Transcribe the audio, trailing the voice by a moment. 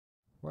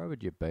Where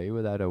would you be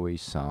without a wee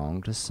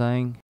song to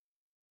sing?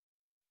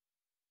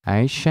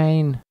 Eh,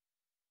 Shane?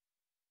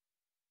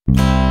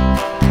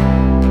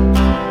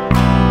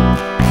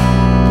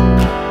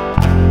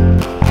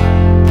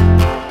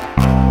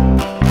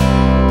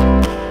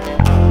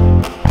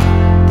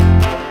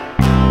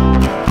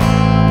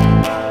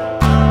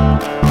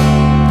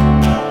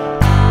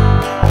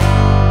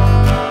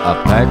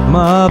 I packed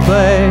my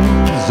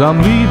bags,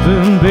 I'm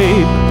leaving,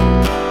 babe,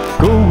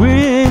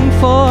 going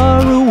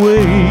far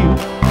away,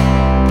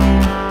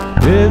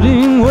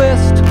 heading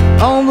west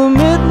on the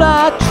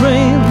midnight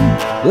train.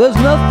 There's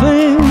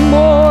nothing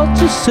more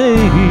to say.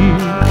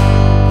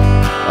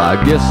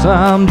 I guess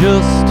I'm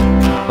just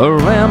a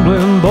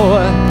rambling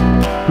boy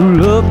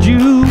who loved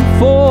you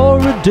for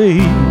a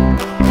day.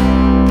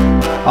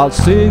 I'll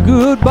say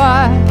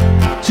goodbye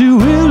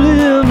to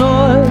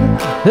Illinois,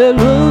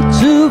 hello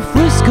to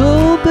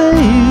Frisco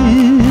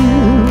Bay.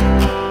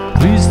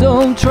 Please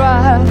don't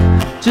try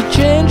to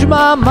change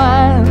my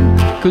mind,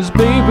 'cause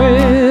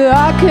baby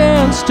I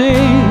can't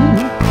stay.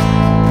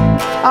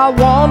 I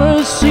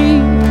wanna see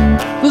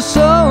the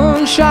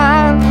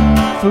sunshine,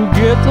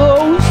 forget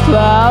those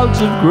clouds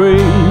of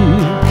gray.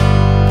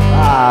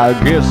 I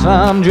guess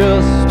I'm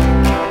just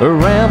a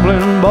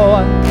rambling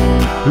boy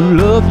who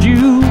loved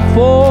you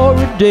for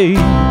a day.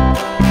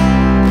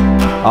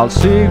 I'll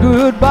say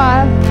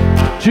goodbye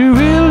to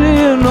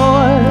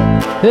Illinois,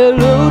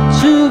 hello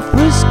to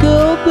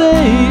Frisco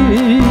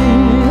Bay.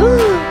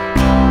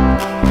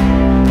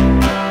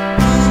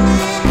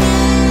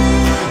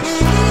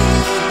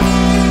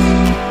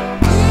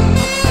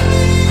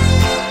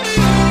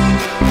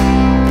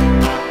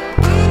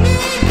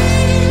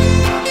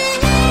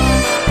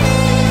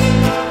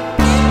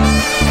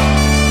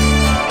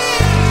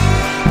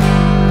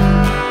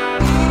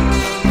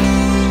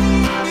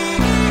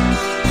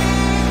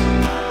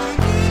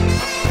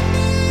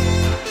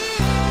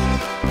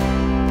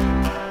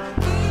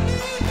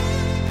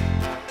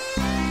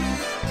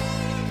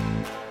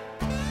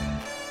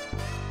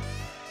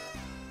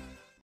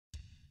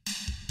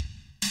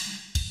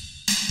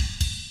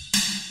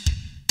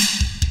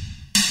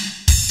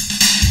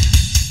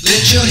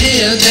 Let your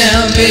hair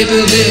down,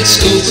 baby, let's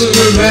go for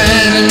a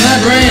ride in my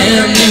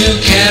brand new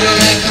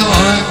Cadillac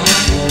car.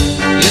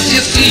 If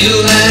you feel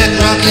like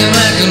rocking,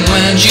 I can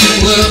wind you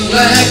up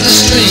like the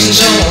strings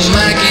on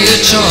my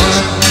guitar.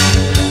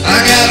 I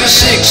got a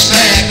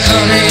six-pack,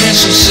 honey, and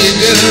some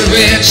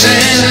cigarettes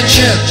and a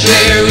Chuck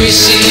Berry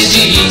CD.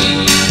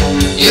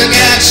 You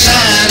got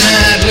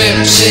cyanide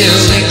lips,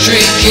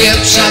 electric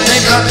hips, I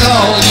think I'll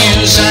call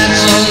you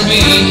Cyclone B.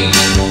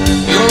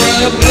 You're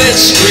a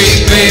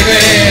blitzkrieg,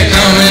 baby,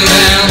 coming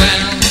down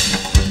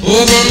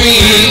over me,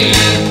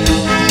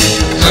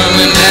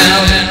 coming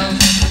down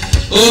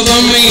over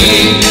me,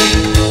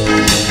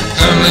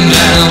 coming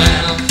down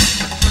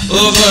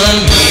over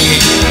me.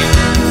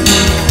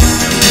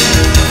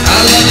 I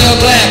love your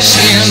black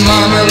skin,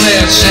 mama,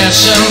 let's have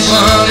some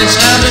fun. It's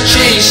time to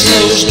chase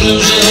those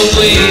blues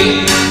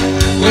away.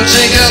 We'll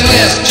take a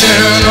left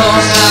turn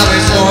off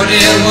Highway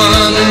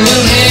 41 and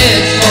we'll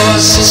head for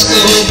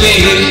Cisco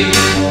Bay.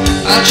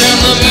 I'll turn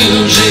the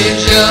music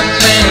up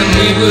and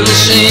we will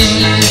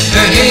sing,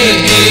 hey, hey,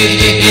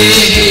 hey,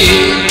 hey,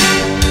 hey.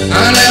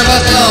 I never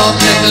thought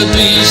that could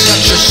be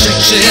such a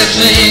sexy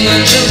thing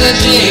until the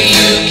day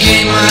you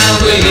came my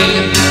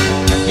way.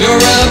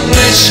 You're a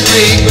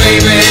blitzkrieg,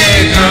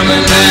 baby,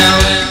 coming down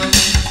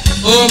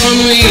over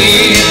me,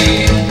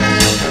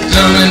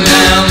 coming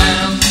down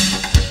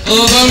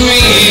over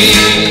me,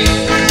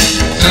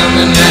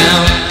 coming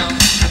down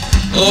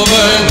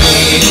over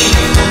me.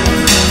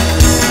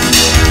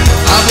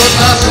 I'll put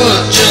my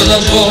foot to the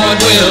board,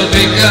 we'll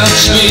pick up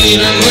speed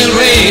and we'll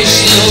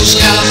race those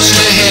cops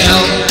to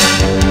hell.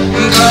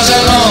 'Cause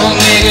a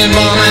long-legged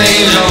woman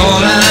is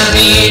all I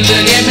need to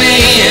get me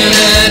in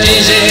a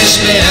dizzy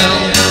spell.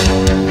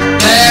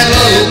 That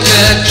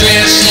low-cut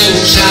dress,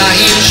 those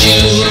high-heel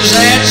shoes,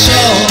 that's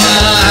all my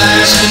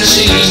eyes can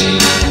see.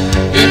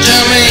 You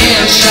turn me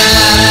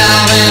inside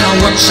out and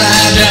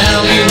upside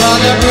down, you are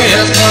the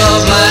breath of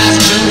life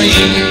to me.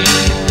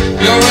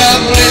 You're a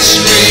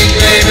blitzkrieg,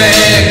 baby,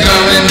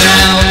 coming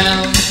down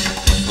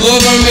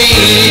over me,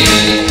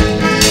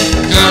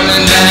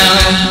 coming down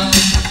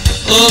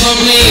over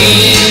me,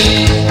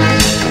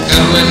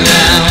 coming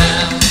down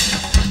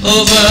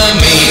over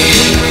me.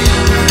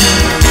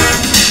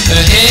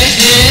 Hey, hey,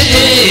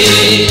 hey.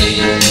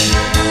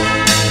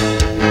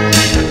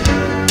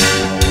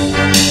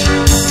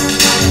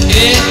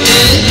 Hey,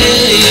 hey,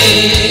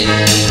 hey.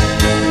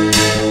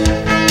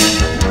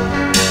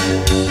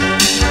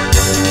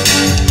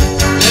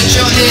 Let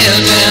your hair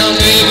down,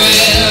 baby.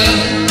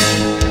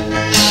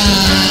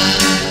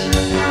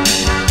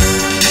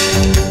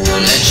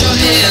 Let your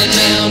hair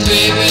down,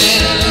 baby.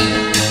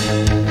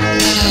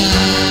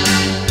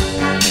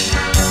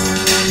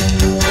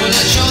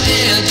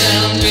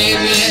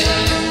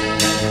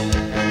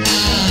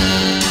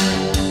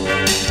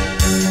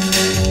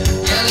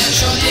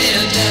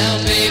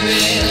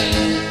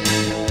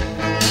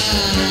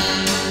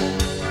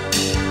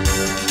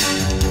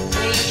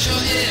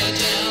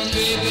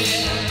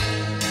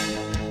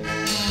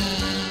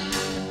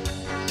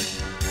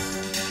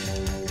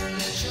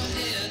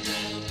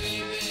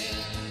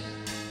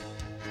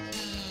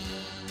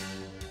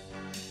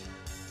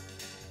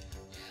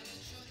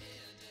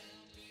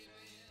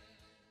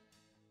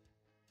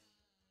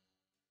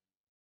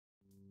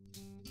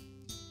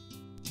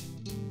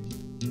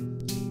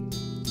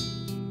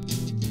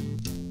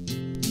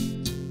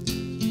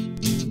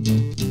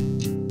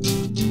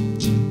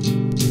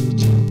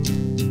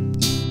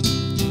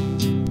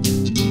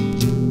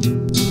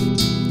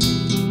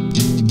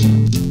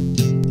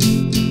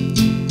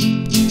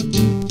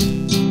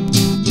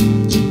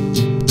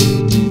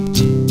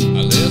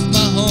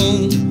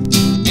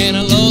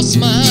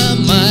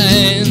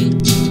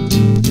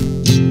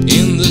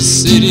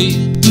 city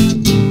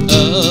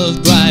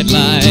of bright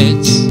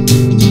lights,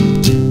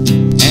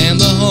 and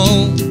the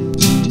home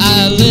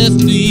I left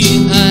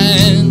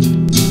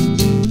behind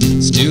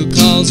still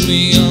calls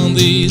me on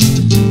these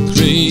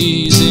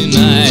crazy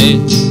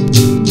nights.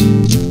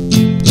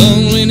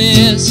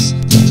 Loneliness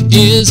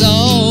is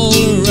all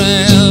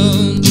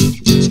around.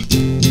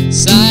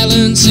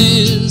 Silence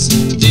is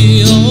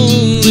the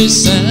only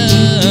sound.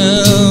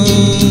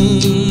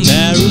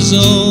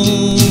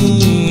 Arizona,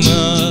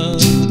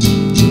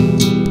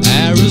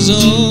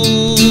 Arizona,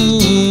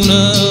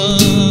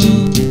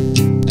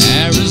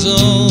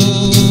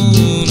 Arizona,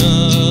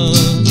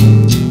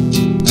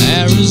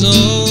 Arizona.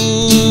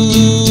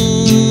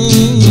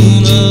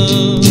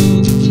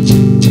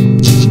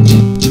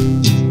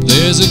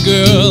 There's a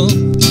girl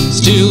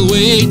still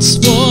waits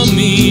for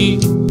me.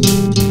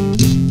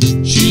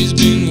 She's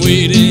been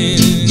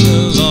waiting a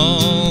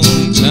long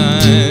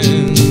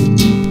time.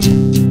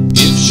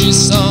 If she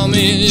saw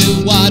me,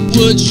 what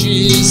would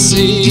she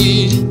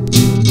see?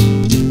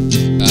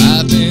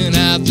 I've been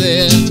out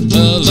there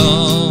a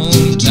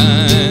long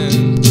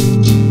time.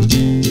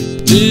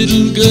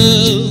 Little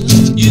girl,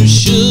 you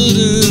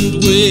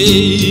shouldn't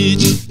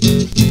wait.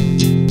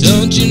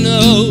 Don't you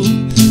know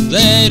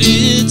that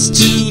it's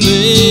too late?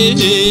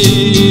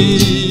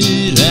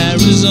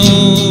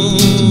 Arizona,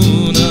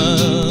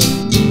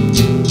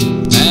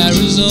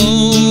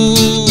 Arizona,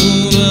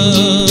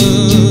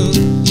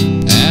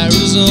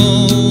 Arizona,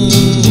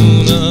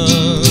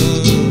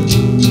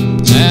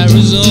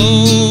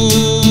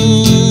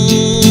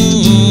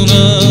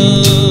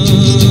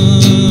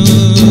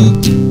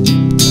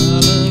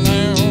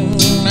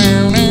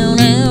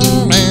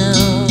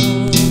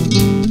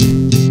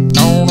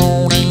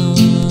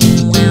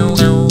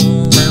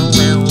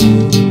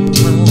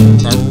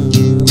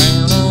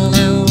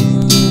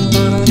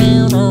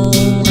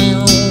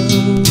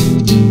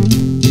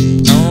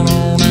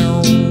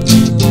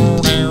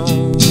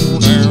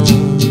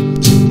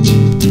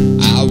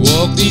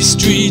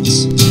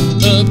 streets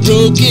a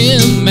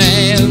broken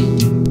man.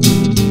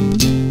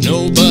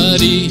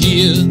 Nobody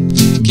here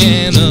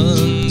can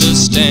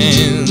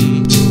understand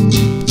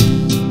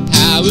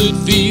how it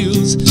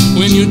feels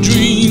when your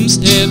dreams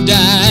have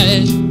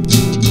died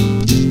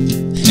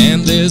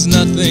and there's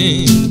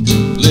nothing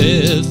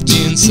left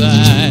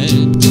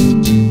inside,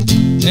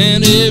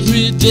 and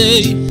every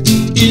day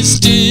is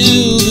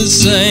still the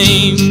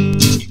same,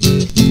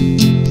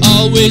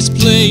 always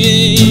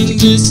playing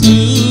this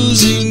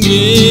losing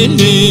game.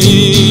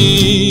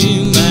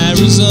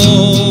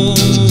 Arizona,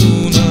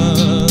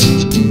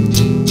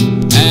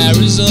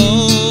 Arizona,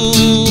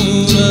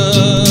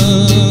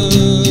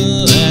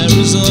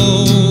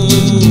 Arizona,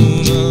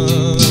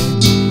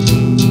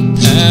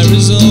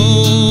 Arizona.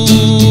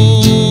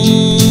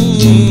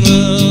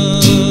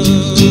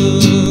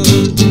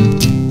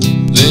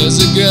 There's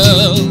a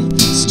girl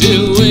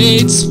still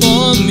waits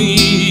for me.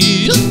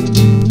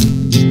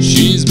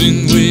 She's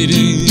been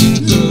waiting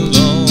a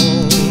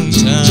long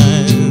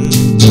time.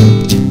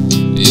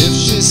 If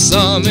she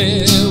saw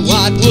me,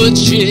 what would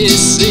she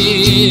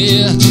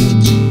see?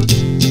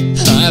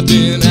 I've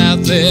been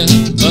out there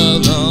a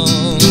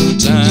long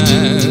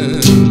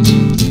time.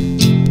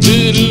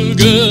 Little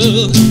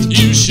girl,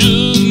 you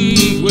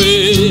shouldn't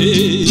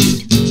wait.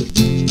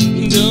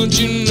 Don't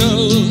you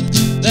know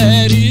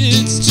that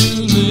it's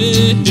too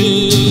late?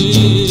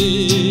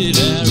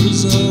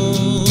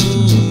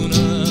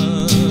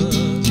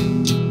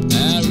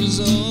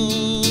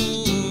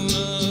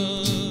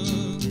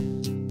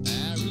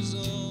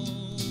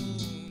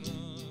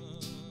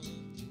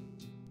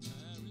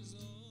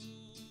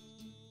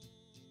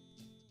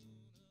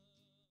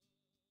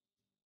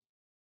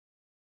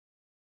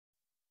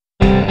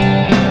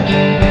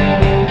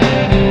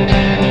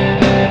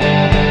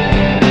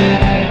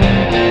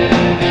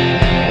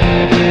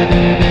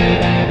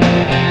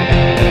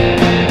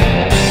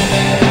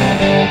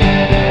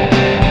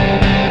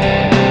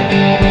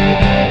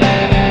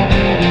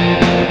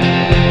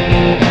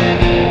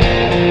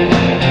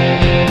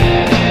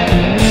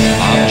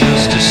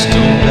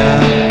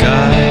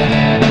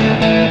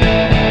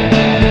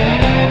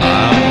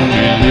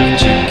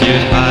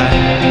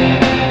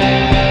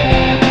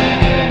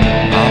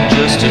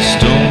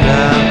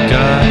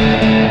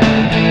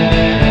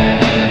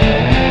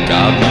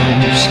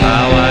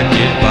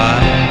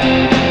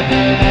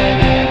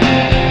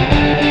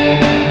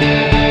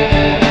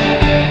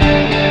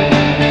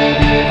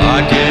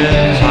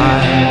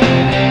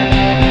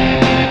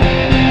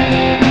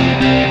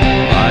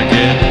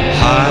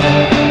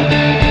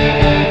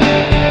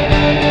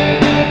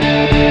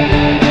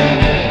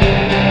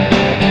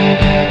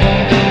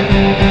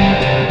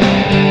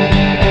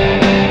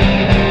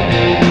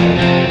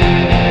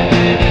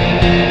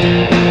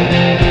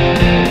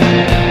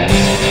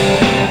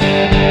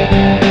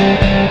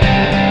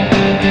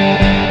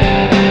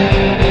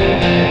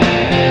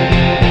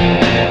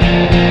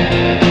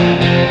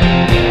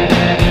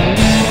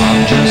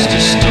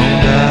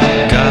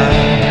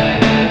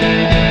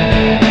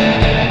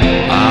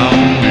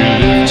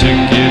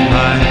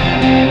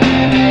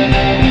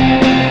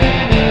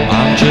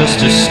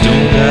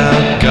 stoned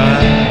out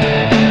guy.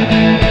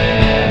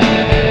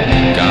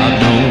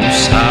 God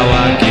knows how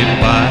I get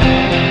by.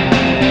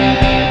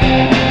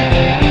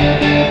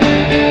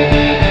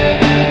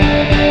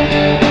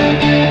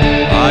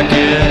 I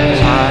get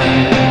high.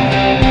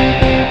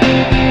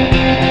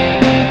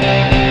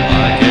 I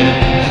get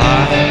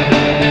high.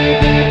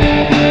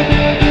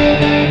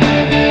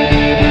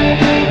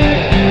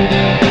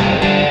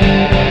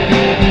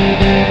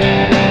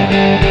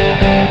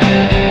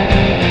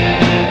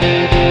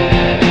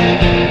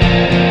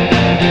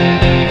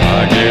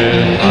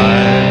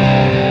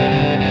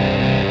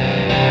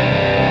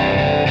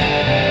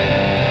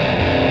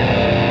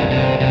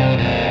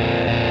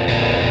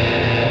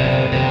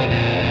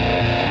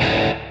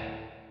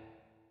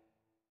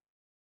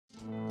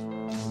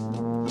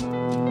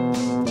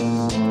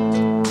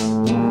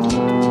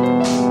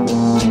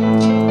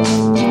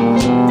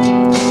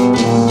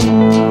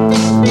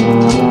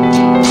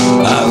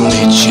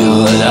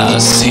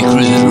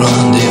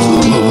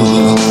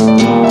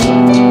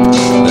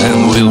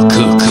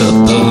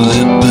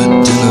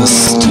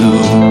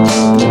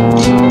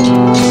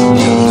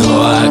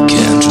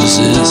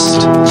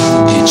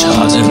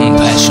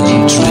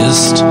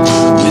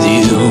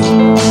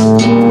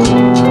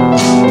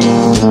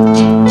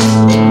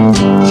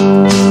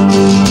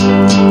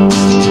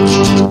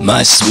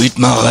 My sweet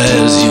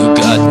Marese, you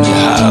got me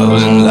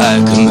howling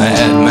like a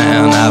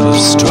madman out of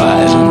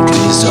stride. And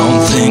please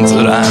don't think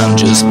that I'm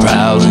just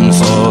prowling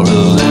for a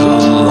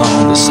little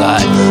on the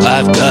side.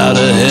 I've got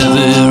a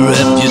heavy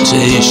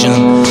reputation,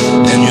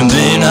 and you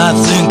may not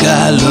think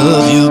I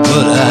love you,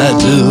 but I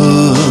do.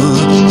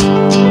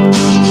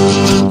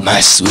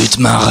 My sweet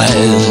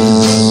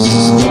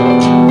Marese.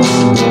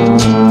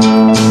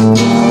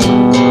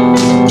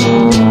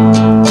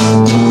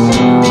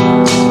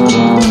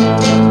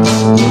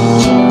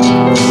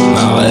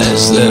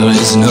 There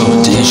is no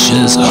dish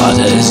as hot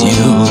as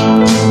you.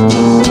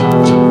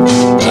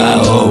 I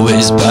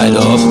always bite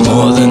off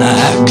more than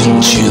I can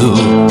chew.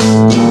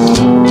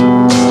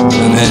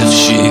 And if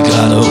she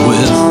got a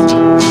whiff,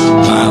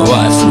 my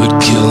wife would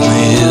kill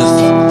me if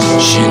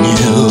she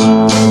knew.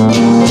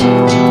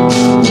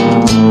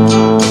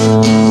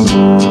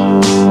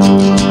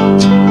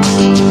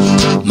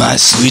 My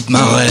sweet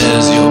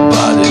Marese, your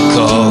body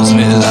calls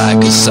me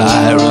like a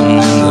siren in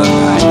the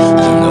night.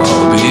 And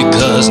all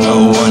because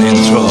no one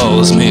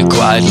enthralls me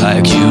quite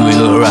like you,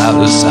 you're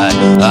out of sight.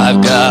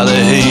 I've got a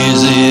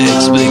hazy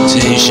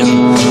expectation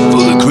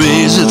for the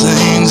crazy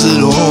things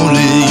that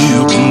only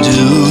you can do.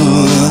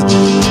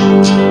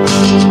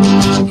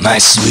 My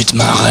sweet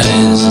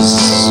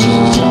Marese.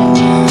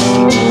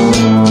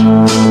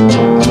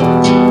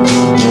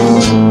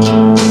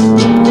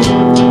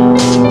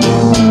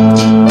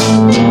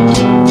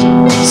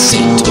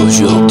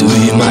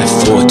 Aujourd'hui, my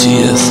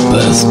 40th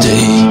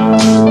birthday.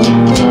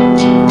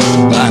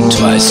 I'm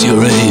twice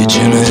your age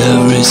in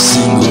every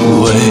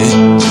single way.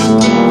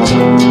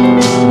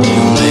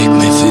 You make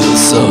me feel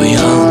so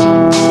young,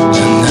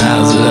 and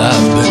now that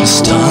I've been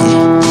stung,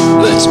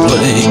 let's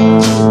play.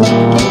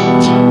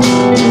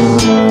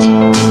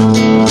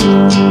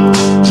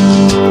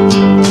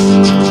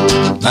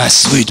 My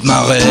sweet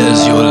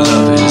Marese, your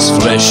love is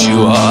fresh.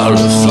 You are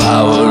a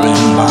flower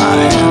in my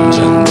hand,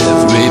 and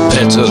every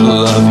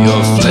petal of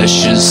your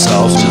flesh is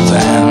softer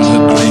than a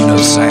grain of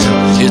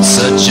sand. It's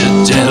such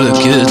a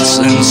delicate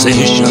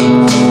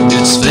sensation.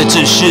 It's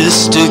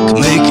fetishistic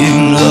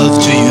making love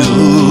to you.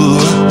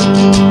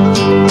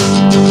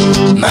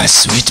 My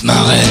sweet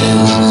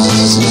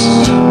Marese.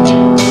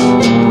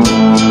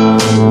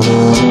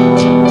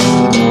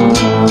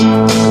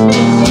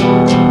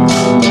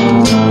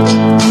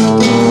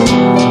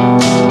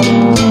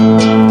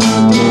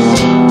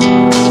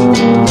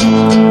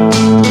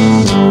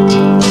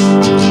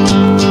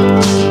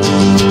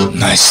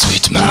 My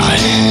sweet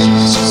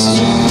Marese.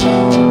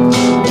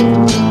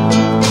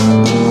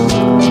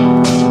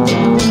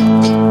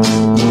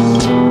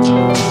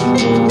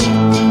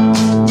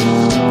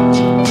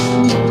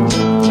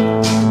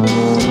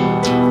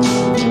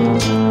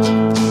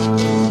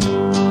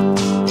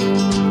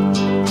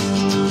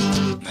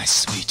 My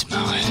sweet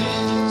Marese.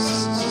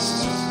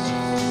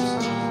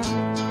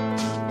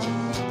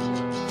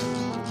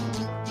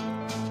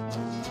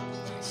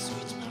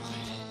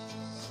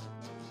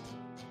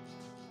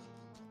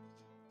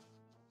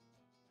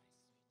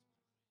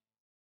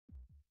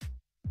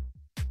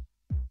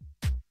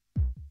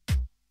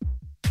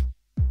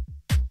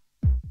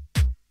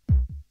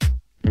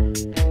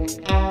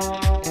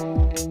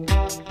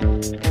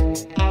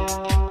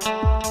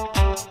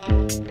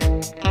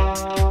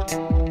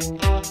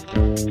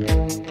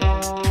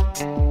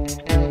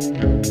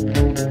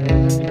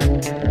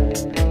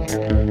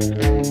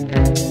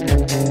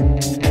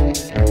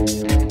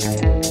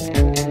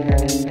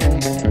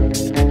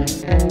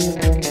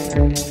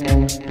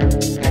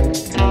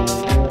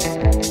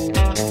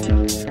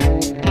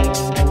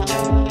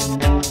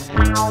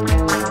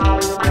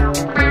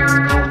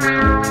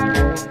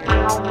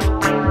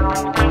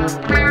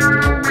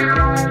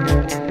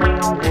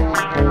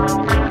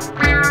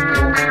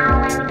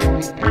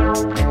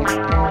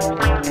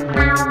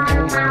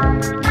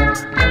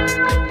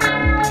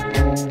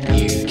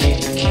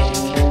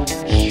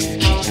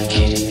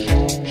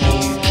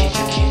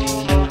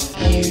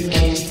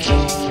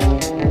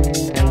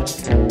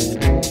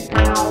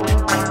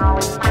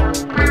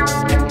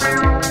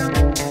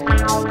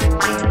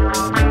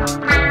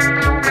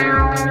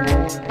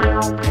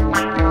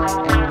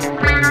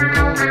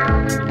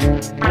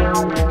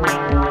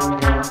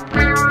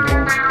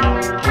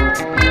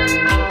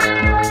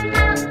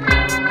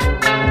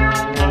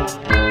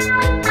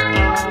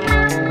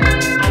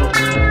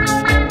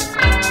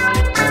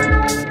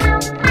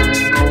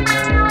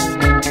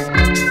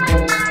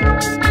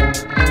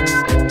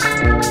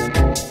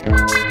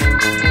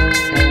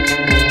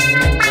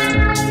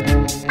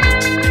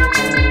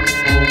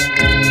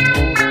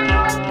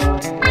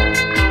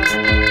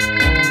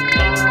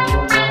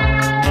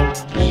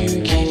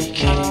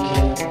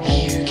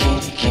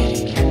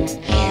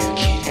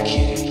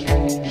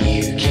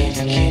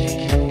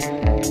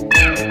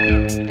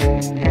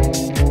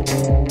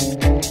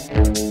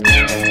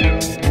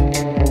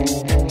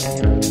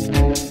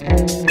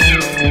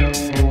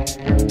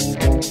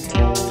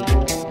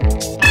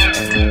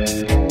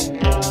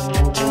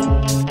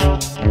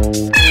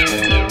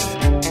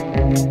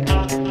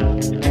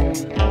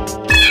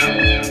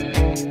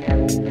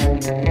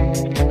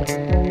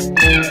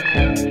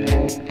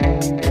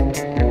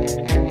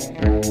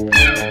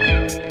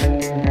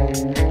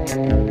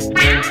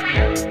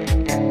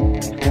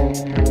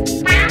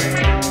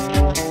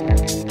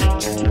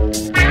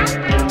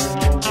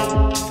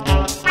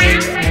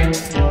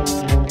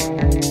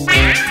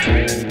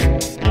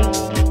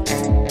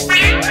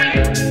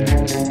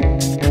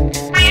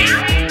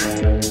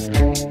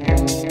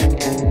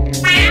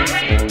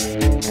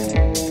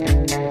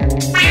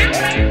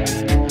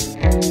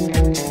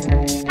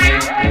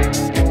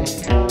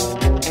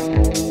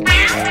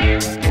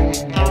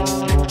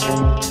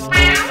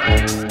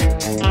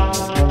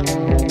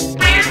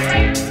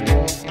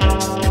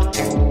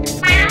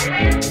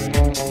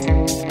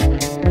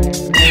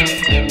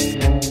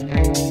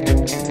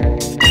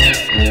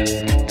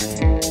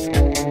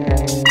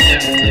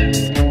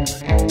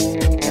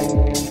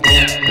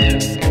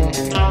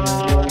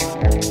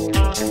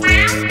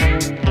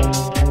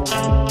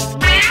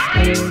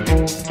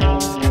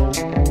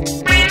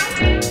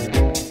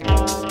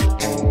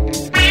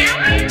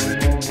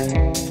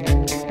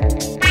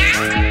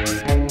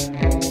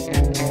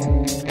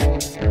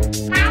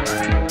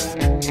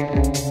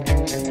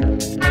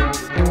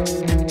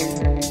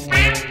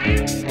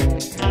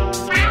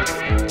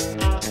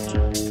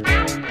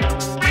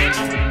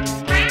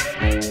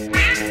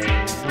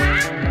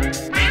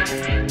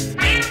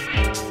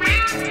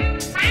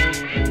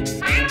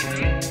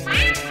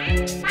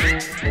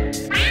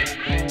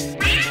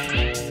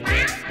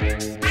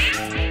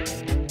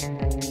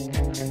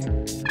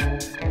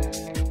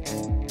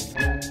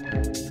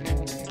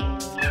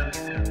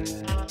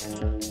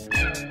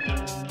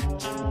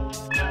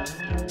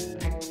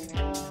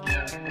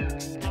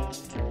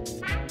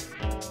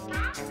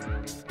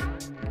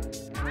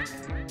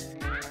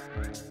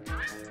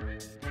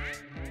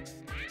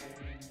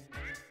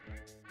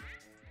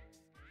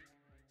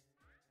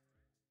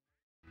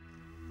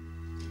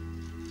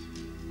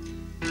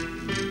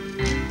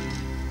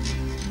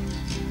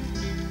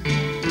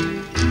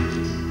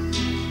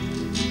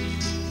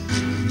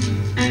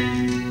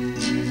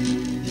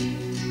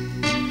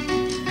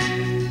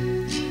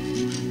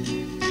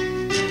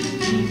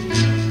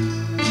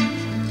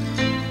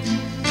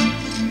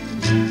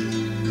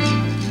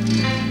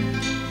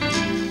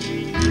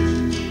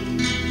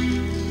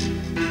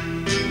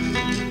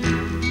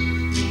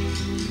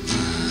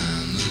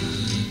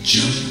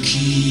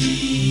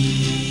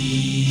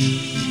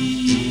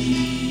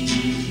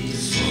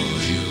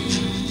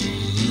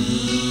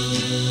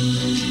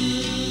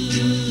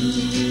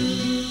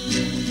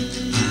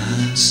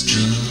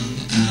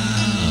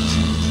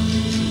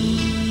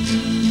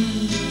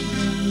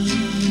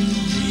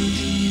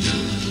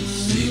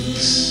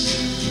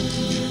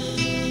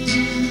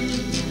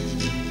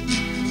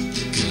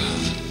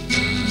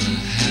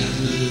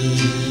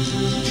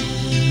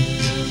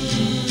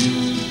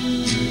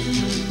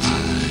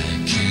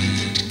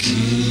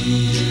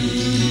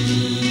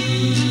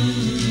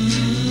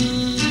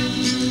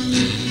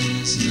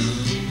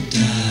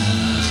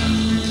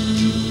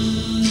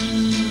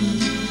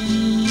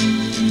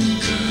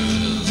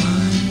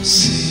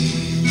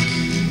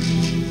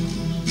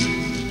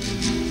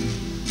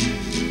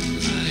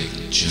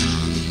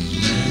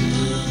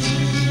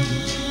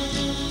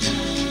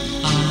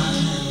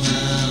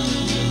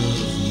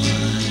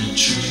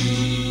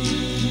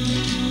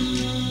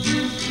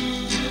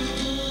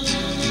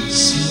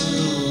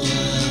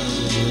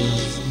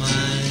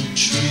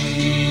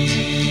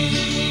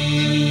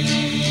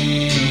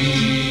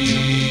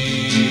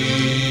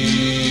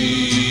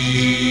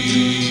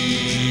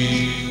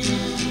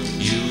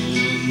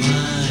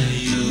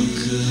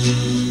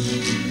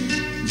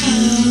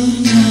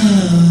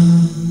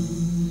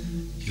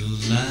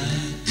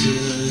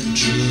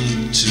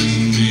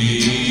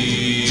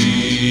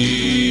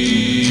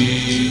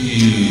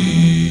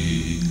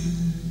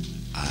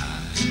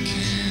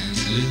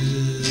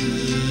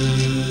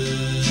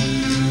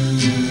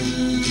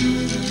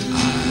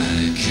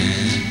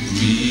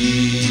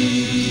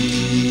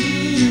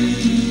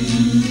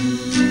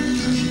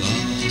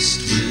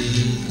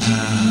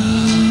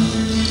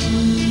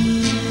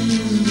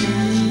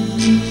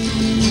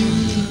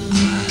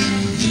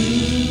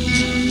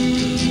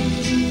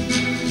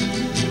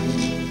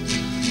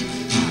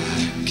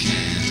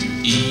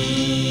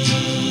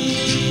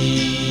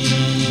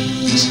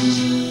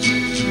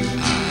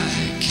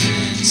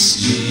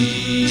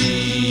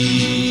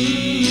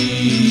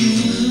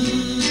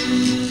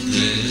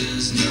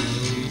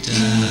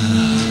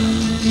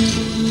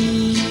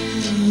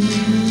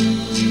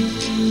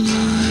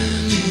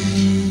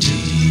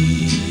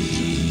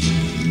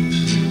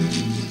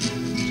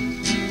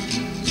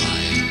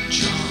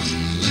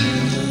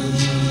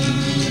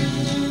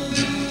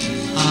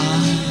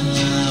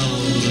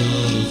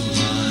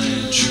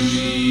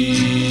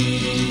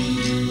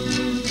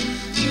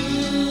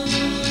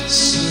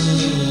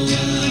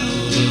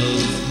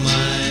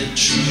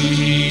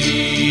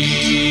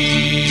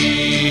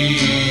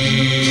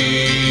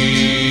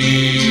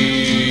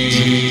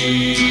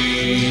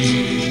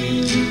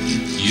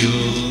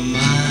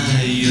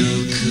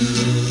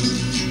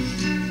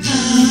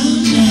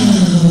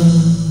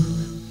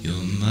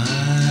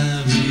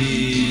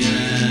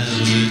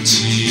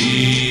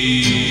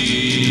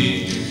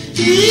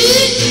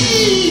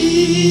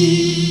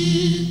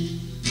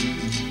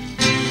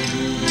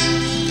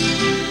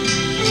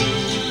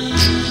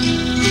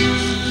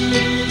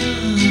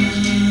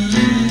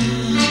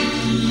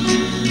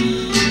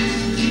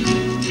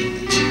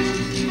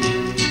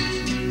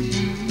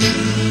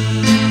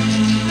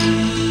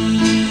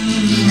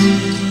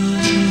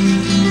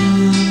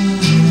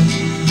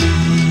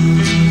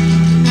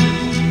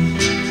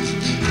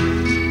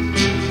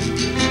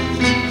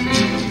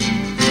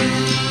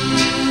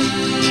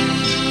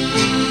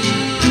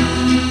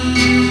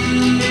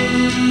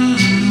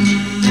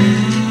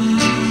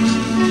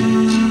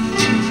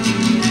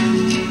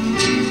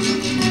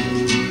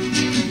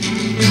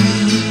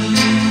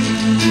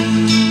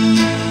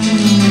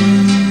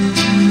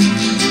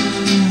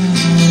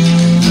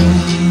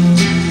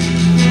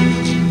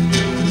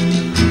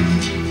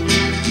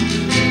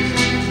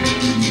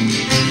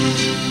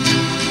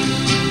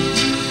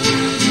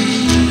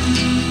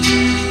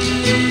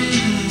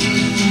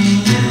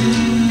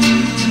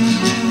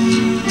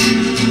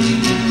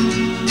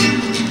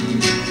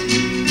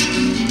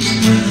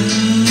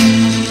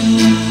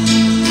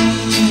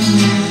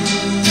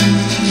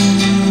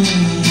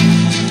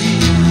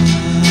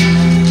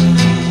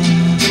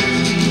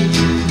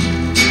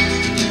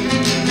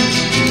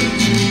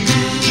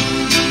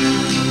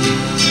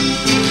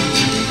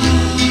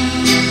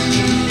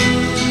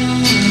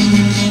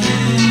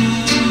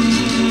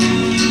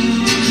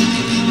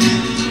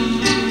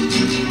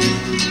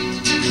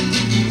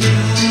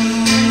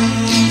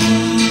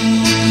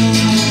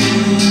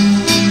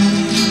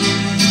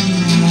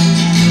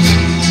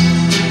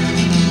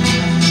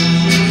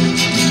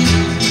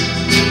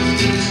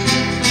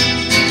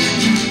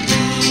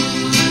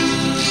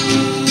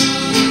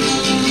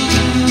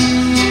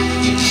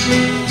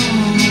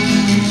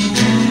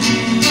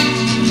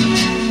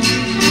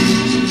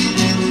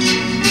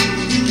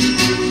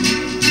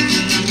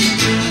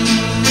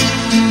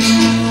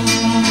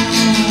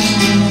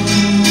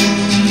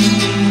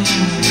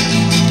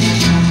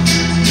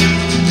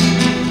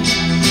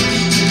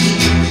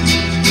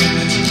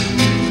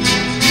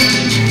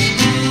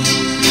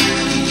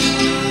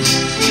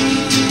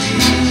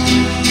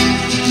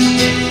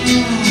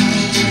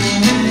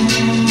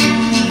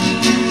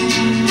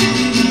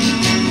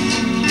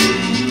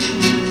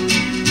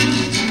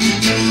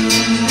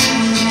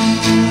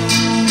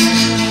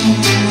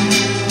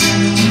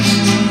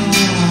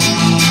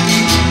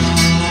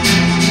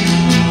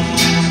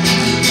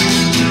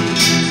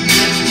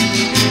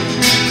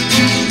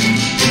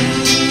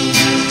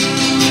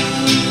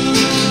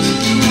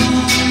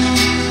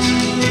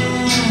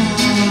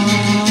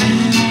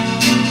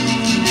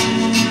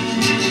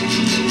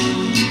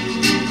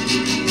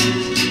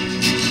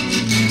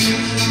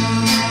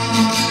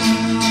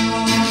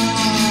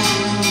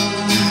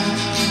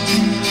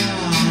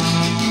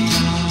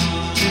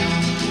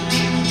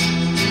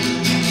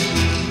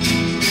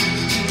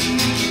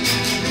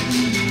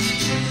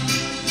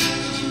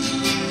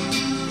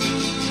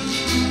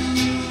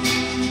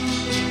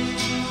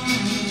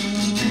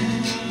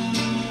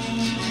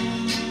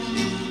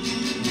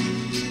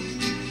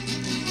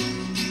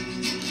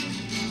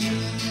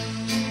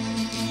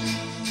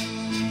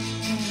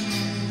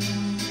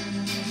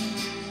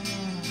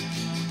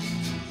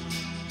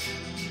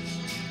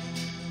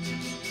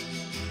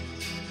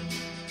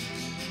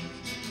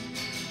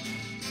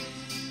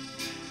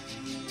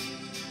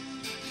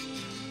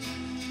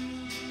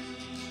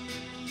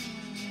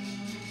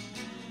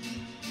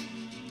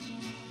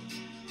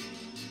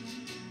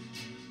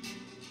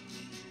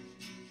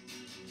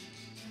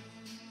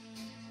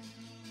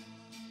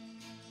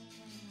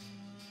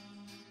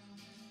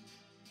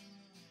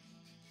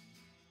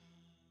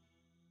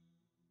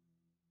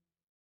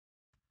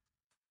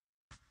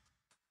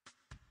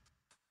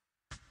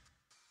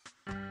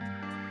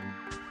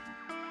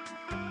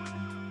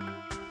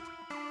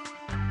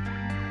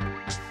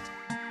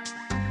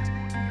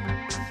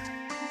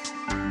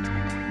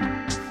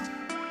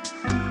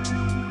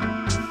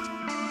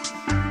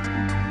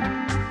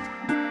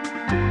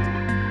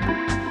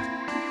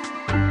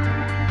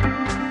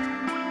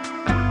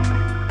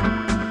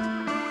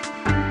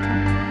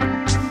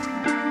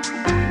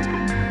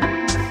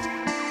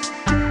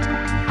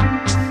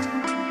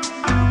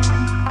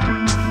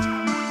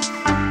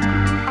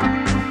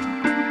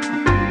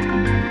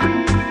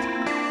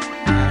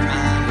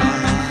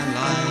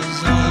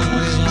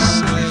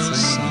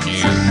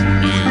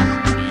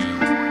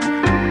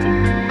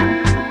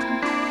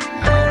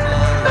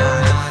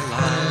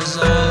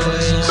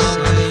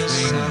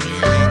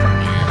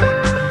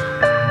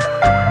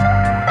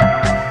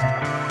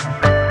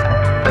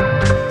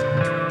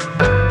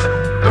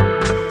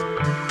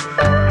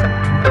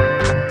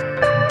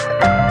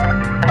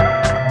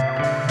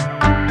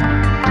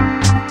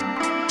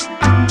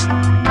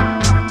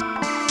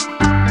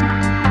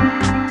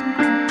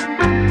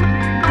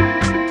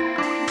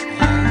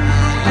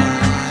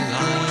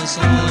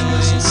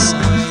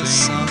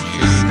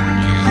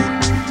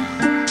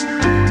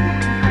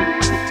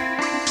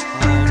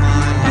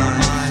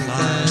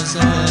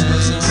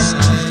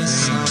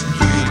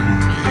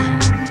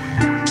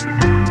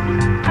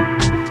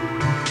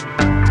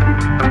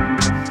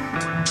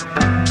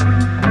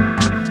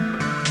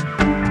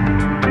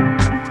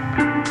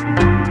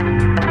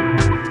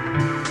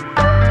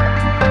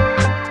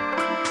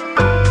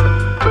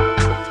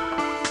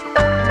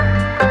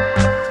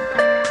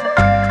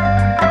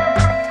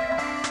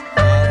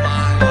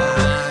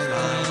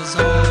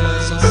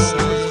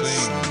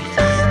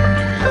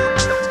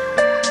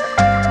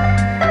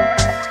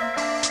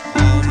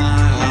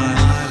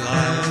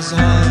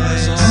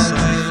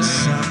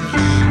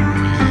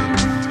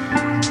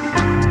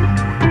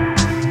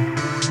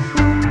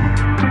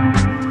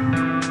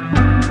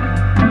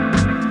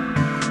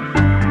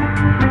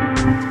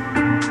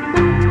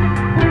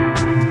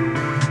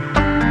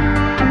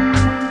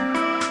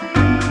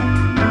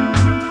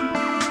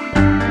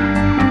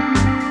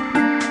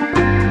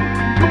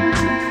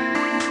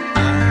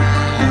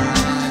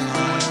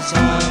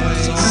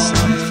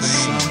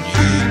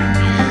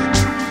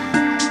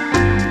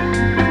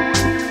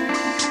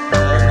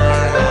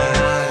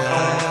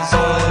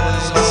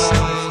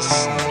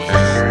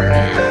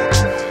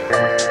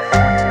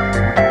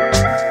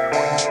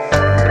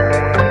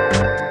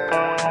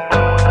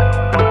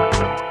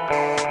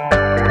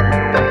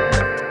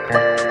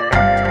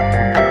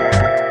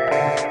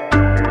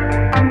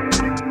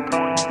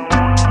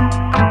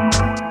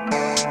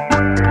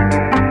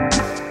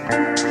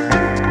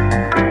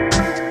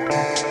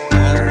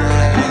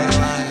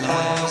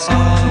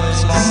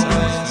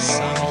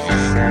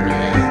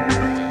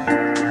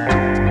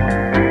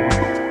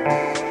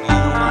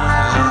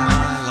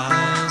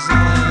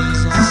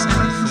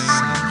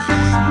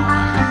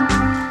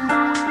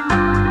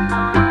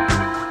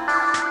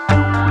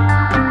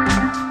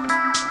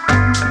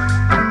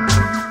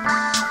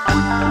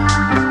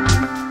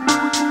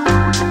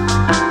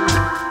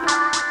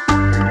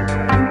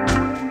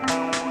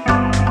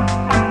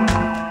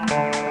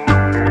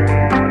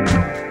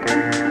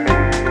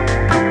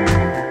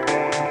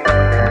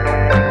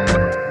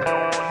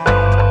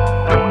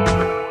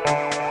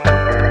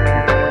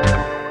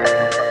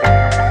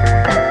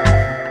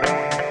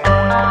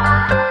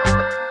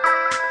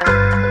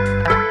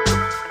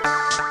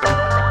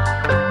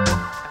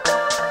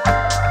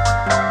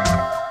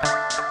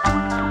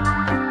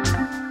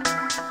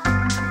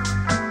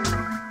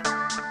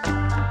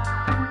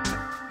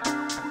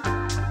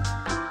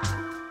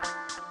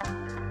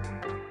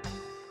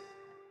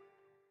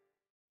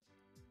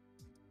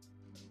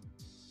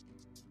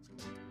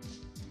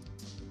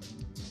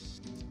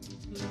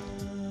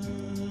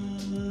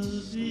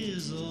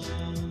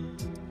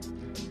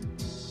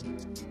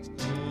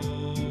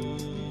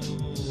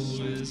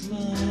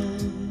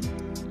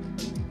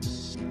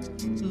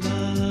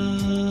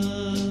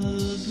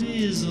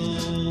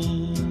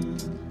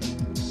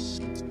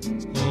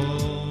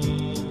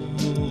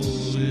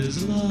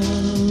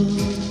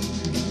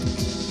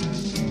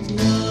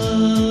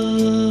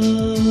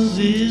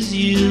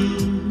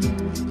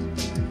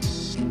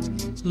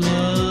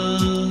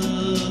 Love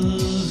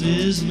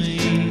is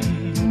me.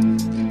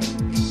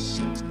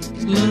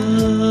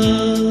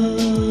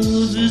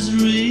 Love is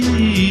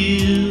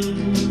real.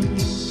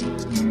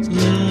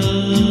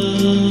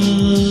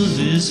 Love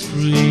is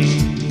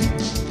free.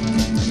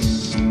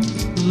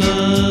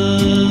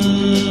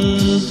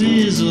 Love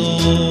is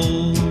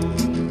all.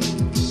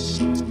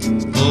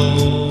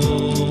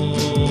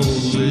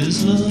 All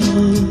is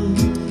love.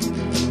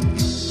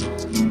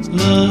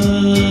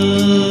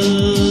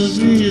 Love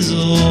is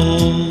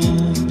all.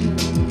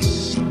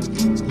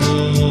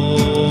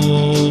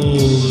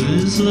 All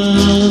is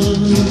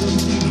love.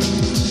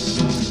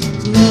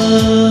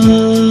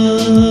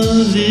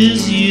 Love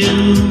is you.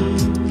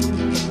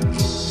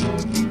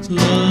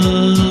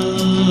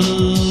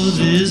 Love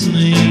is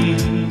me.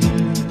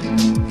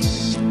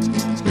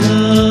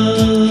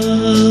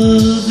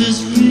 Love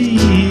is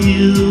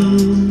real.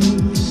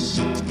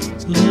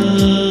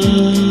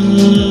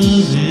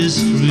 Love is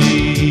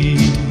free.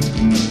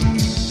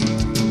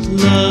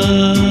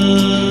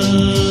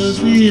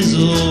 Love is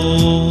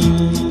all.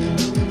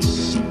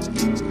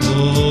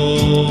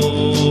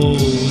 All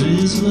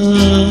is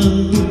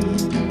love.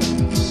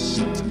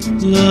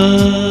 Love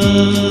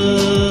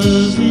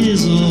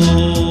is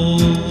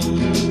all.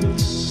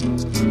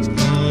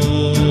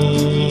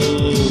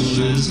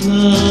 All is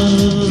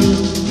love.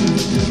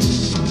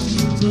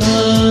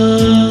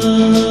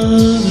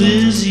 Love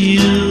is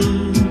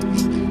you.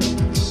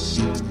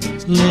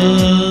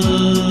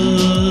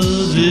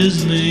 Love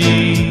is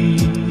me.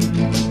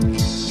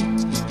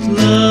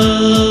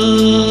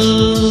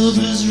 Love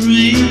is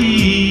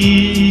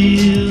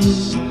real.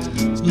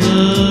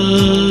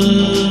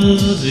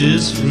 Love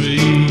is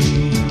free.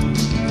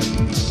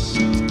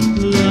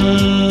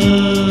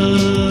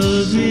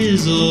 Love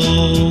is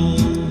all.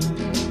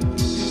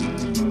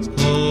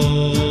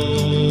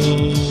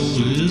 All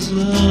is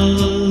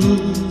love.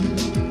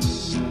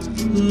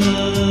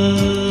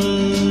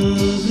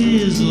 Love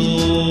is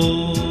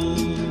all.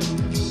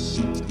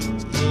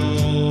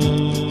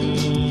 All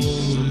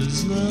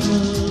is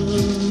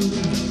love.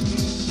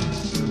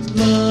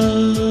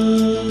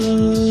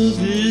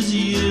 Love is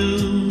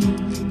you.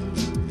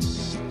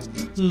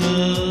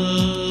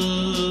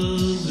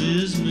 Love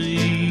is me.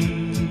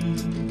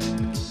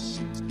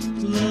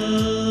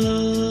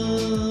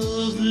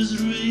 Love is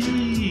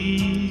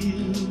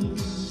real.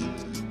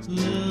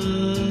 Love